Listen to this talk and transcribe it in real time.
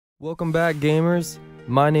Welcome back, gamers.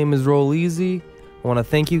 My name is Rolleezy. I want to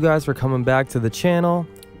thank you guys for coming back to the channel,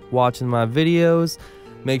 watching my videos.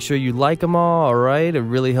 Make sure you like them all, alright? It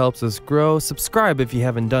really helps us grow. Subscribe if you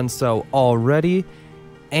haven't done so already.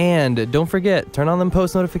 And don't forget, turn on them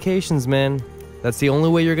post notifications, man. That's the only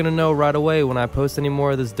way you're gonna know right away when I post any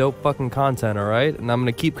more of this dope fucking content, alright? And I'm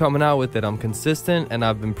gonna keep coming out with it. I'm consistent, and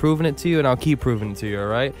I've been proving it to you, and I'll keep proving it to you,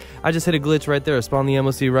 alright? I just hit a glitch right there. Spawned the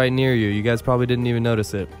MOC right near you. You guys probably didn't even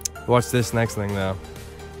notice it. Watch this next thing, though.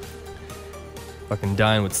 Fucking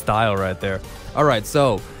dying with style right there. Alright,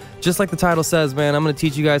 so, just like the title says, man, I'm gonna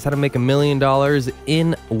teach you guys how to make $1 million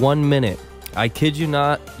in 1 minute. I kid you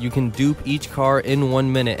not, you can dupe each car in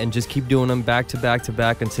 1 minute and just keep doing them back to back to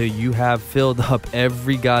back until you have filled up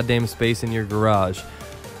every goddamn space in your garage.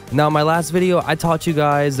 Now, in my last video, I taught you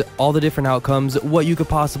guys all the different outcomes, what you could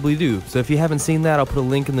possibly do. So if you haven't seen that, I'll put a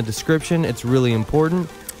link in the description. It's really important.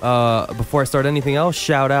 Before I start anything else,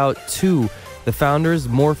 shout out to the founders,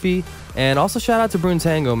 Morphe, and also shout out to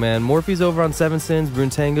Broontango, man. Morphe's over on 7 Sins,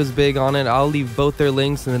 Broontango's big on it. I'll leave both their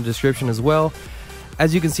links in the description as well.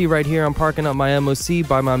 As you can see right here, I'm parking up my MOC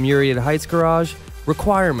by my Murrieta Heights garage.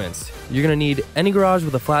 Requirements: you're going to need any garage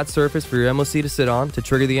with a flat surface for your MOC to sit on to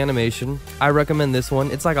trigger the animation. I recommend this one.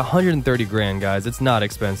 It's like 130 grand, guys. It's not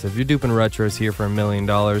expensive. You're duping retros here for $1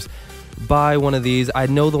 million. Buy one of these. I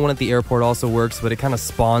know the one at the airport also works, but it kind of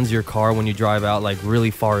spawns your car when you drive out like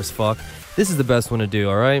really far as fuck. This is the best one to do,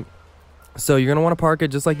 alright? So you're going to want to park it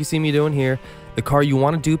just like you see me doing here. The car you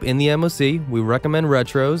want to dupe in the MOC, we recommend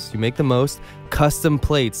retros. You make the most. Custom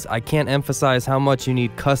plates. I can't emphasize how much you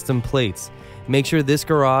need custom plates. Make sure this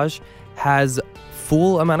garage has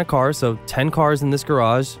full amount of cars, so 10 cars in this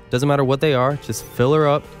garage. Doesn't matter what they are, just fill her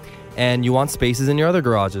up. And you want spaces in your other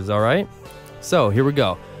garages, alright? So here we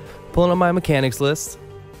go. Pulling up my mechanics list.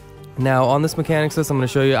 Now on this mechanics list, I'm going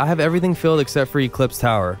to show you, I have everything filled except for Eclipse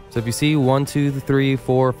Tower. So if you see 1, 2, 3,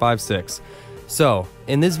 4, 5, 6. So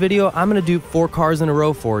in this video, I'm going to do 4 cars in a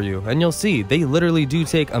row for you. And you'll see, they literally do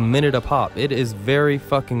take a minute a pop. It is very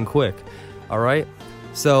fucking quick. Alright?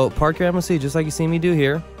 So park your MOC just like you see me do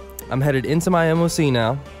here. I'm headed into my MOC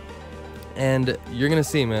now. And you're going to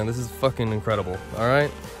see, man, this is fucking incredible.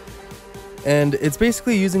 Alright? And it's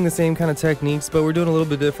basically using the same kind of techniques, but we're doing a little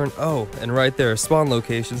bit different. Oh, and right there, spawn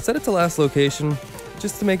location. Set it to last location,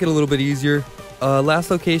 just to make it a little bit easier. Last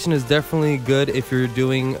location is definitely good if you're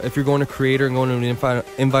going to creator and going to an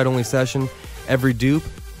invite-only session every dupe.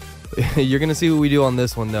 You're gonna see what we do on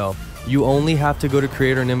this one though. You only have to go to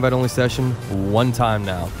creator and invite-only session 1 time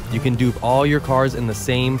now. You can dupe all your cars in the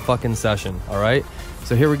same fucking session. All right.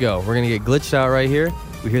 So here we go. We're gonna get glitched out right here.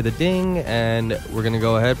 We hear the ding, and we're gonna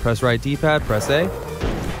go ahead, press right D-pad, press A.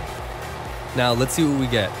 Now let's see what we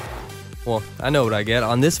get. Well, I know what I get.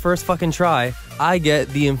 On this first fucking try, I get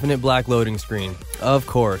the infinite black loading screen, of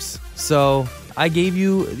course. So I gave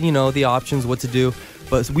you, the options what to do,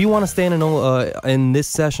 but we want to stay in this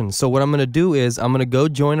session. So what I'm gonna do is I'm gonna go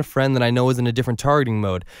join a friend that I know is in a different targeting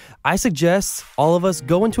mode. I suggest all of us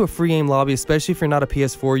go into a free aim lobby, especially if you're not a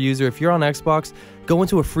PS4 user. If you're on Xbox, go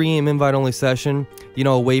into a free aim invite only session,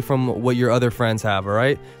 away from what your other friends have. All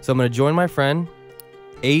right. So I'm gonna join my friend.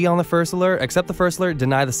 A on the first alert, accept the first alert,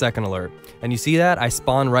 deny the second alert. And you see that? I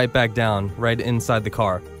spawn right back down, right inside the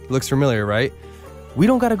car. Looks familiar, right? We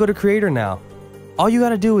don't gotta go to creator now. All you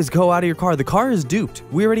gotta do is go out of your car. The car is duped.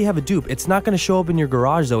 We already have a dupe. It's not gonna show up in your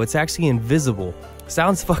garage though. It's actually invisible.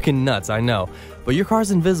 Sounds fucking nuts, I know. But your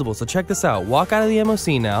car's invisible, so check this out. Walk out of the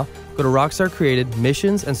MOC now, go to Rockstar Created,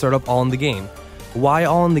 Missions, and start up All in the Game. Why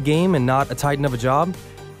All in the Game and not a Titan of a job?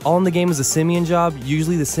 All in the Game is a Simeon job.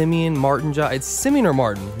 Usually the Simeon, Martin job. It's Simeon or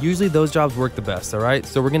Martin. Usually those jobs work the best, alright?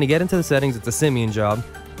 So we're going to get into the settings. It's a Simeon job.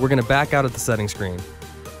 We're going to back out at the settings screen.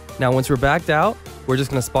 Now once we're backed out, we're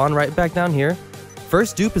just going to spawn right back down here.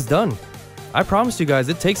 First dupe is done. I promise you guys,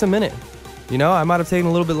 it takes a minute. I might have taken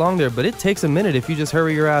a little bit long there, but it takes a minute if you just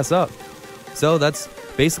hurry your ass up. So that's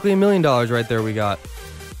basically $1 million right there we got.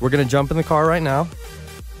 We're going to jump in the car right now,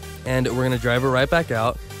 and we're going to drive it right back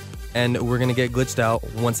out. And we're gonna get glitched out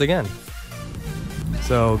once again.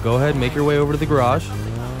 So go ahead, make your way over to the garage.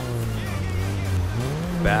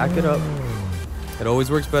 Back it up. It always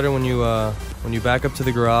works better when you back up to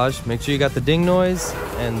the garage. Make sure you got the ding noise,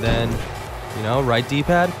 and then, right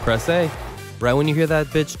D-pad, press A. Right when you hear that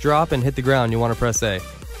bitch drop and hit the ground, you want to press A.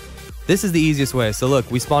 This is the easiest way. So look,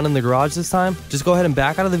 we spawned in the garage this time. Just go ahead and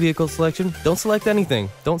back out of the vehicle selection. Don't select anything.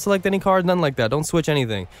 Don't select any cars, none like that. Don't switch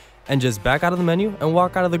anything. And just back out of the menu and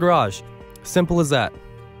walk out of the garage. Simple as that.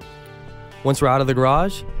 Once we're out of the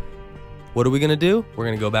garage, what are we gonna do? We're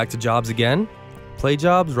gonna go back to jobs again, play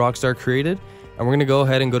jobs, Rockstar Created, and we're gonna go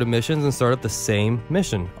ahead and go to missions and start up the same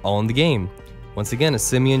mission, All in the Game. Once again, a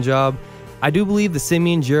Simeon job. I do believe the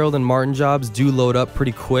Simeon, Gerald, and Martin jobs do load up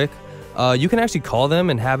pretty quick. You can actually call them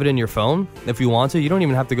and have it in your phone if you want to. You don't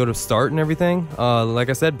even have to go to start and everything. Like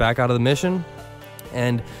I said, back out of the mission.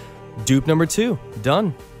 And dupe number 2,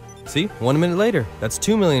 done. See, 1 minute later, that's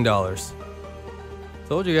 $2 million.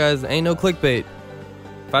 Told you guys, ain't no clickbait.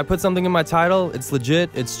 If I put something in my title, it's legit,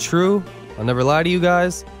 it's true. I'll never lie to you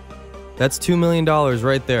guys. That's $2 million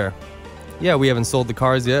right there. Yeah, we haven't sold the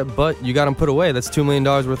cars yet, but you got them put away. That's $2 million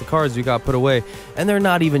worth of cars you got put away. And they're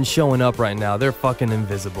not even showing up right now. They're fucking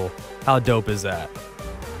invisible. How dope is that?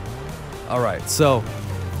 Alright, so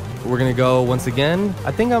we're gonna go once again.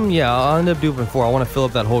 I think I'll end up duping 4. I want to fill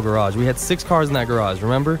up that whole garage. We had 6 cars in that garage,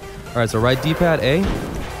 remember? Alright, so right D-pad, A.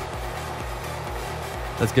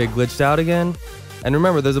 Let's get glitched out again. And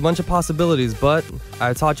remember, there's a bunch of possibilities, but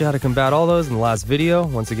I taught you how to combat all those in the last video.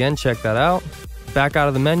 Once again, check that out. Back out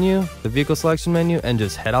of the menu, the vehicle selection menu, and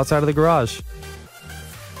just head outside of the garage.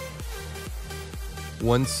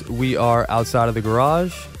 Once we are outside of the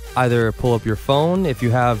garage, either pull up your phone if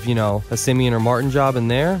you have, you know, a Simeon or Martin job in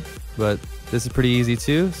there, but this is pretty easy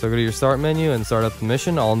too. So go to your start menu and start up the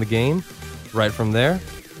mission, all in the game, right from there.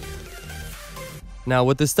 Now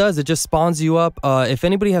what this does, it just spawns you up. If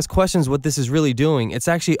anybody has questions what this is really doing, it's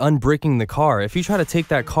actually unbricking the car. If you try to take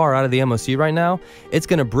that car out of the MOC right now, it's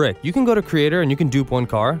gonna brick. You can go to creator and you can dupe 1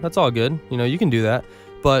 car, that's all good, you know, you can do that,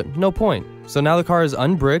 but no point. So now the car is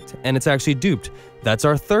unbricked and it's actually duped. That's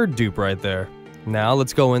our 3rd dupe right there. Now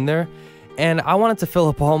let's go in there, and I wanted to fill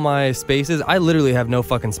up all my spaces. I literally have no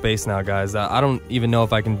fucking space now, guys. I don't even know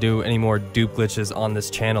if I can do any more dupe glitches on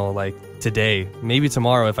this channel like today, maybe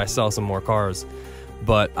tomorrow if I sell some more cars.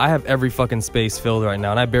 But I have every fucking space filled right now,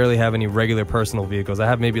 and I barely have any regular personal vehicles. I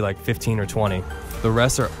have maybe like 15 or 20. The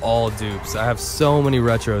rest are all dupes. I have so many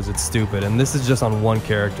retros, it's stupid, and this is just on 1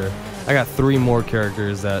 character. I got 3 more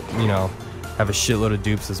characters that, you know, have a shitload of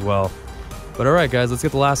dupes as well. But alright guys, let's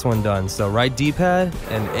get the last one done. So right D-pad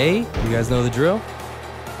and A, you guys know the drill.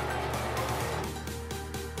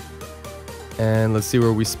 And let's see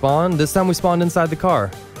where we spawn. This time we spawned inside the car.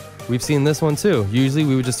 We've seen this one too. Usually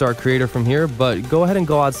we would just start creator from here, but go ahead and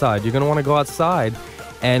go outside. You're going to want to go outside,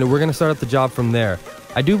 and we're going to start up the job from there.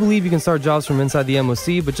 I do believe you can start jobs from inside the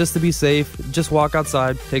MOC, but just to be safe, just walk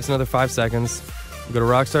outside. Takes another 5 seconds. Go to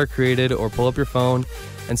Rockstar Created or pull up your phone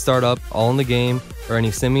and start up all in the game, or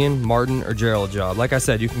any Simeon, Martin, or Gerald job. Like I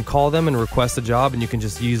said, you can call them and request a job, and you can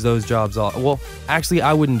just use those jobs all. Well, actually,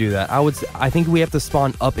 I wouldn't do that. I think we have to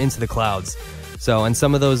spawn up into the clouds. So, and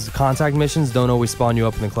some of those contact missions don't always spawn you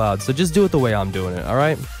up in the clouds. So just do it the way I'm doing it,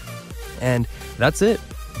 alright? And that's it.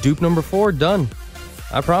 Dupe number 4, done.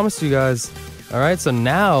 I promised you guys. Alright, so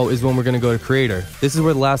now is when we're going to go to creator. This is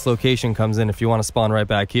where the last location comes in if you want to spawn right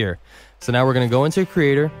back here. So now we're going to go into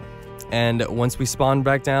creator. And once we spawn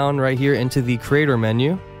back down right here into the creator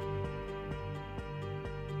menu,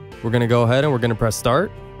 we're going to go ahead and we're going to press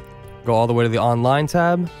start. Go all the way to the online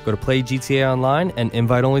tab. Go to play GTA Online and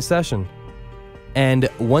invite only session. And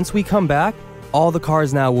once we come back, all the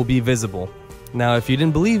cars now will be visible. Now, if you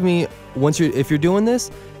didn't believe me, if you're doing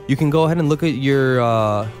this, you can go ahead and look at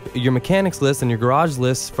your mechanics list and your garage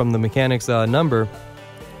list from the mechanics number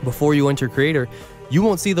before you enter creator. You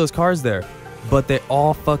won't see those cars there, but they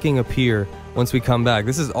all fucking appear once we come back.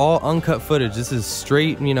 This is all uncut footage. This is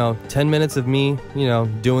straight, you know, 10 minutes of me, you know,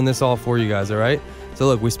 doing this all for you guys. All right. So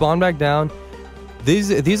look, we spawn back down. This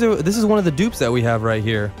is one of the dupes that we have right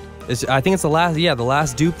here. I think it's the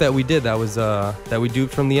last dupe that we did. That was that we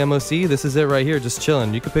duped from the MOC. This is it right here, just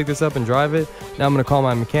chilling. You can pick this up and drive it. Now I'm gonna call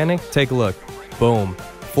my mechanic. Take a look. Boom.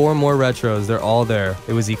 4 more retros. They're all there.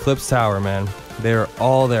 It was Eclipse Tower, man. They're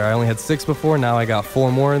all there. I only had 6 before. Now I got 4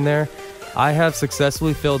 more in there. I have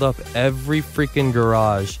successfully filled up every freaking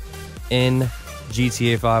garage in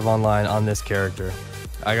GTA 5 Online on this character.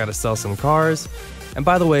 I gotta sell some cars. And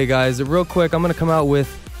by the way, guys, real quick, I'm gonna come out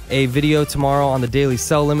with a video tomorrow on the daily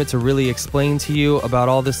sell limit to really explain to you about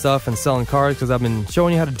all this stuff and selling cars, because I've been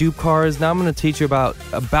showing you how to dupe cars. Now I'm going to teach you about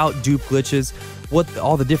dupe glitches, what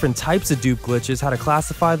all the different types of dupe glitches, how to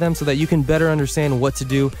classify them so that you can better understand what to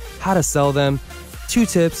do, how to sell them. 2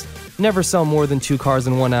 tips: never sell more than 2 cars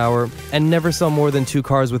in 1 hour, and never sell more than 2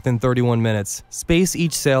 cars within 31 minutes. Space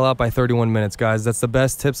each sale out by 31 minutes, guys. That's the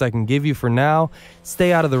best tips I can give you for now.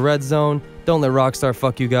 Stay out of the red zone. Don't let Rockstar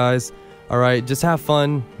fuck you guys. Alright, just have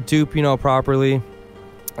fun, dupe, you know, properly.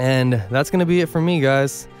 And that's going to be it for me,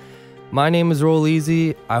 guys. My name is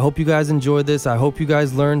Rolleezy. I hope you guys enjoyed this. I hope you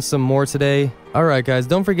guys learned some more today. Alright, guys,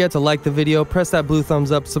 don't forget to like the video, press that blue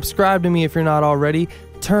thumbs up, subscribe to me if you're not already,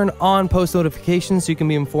 turn on post notifications so you can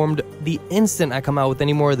be informed the instant I come out with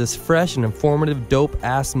any more of this fresh and informative,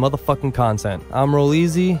 dope-ass motherfucking content. I'm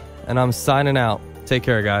Rolleezy, and I'm signing out. Take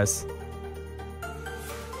care, guys.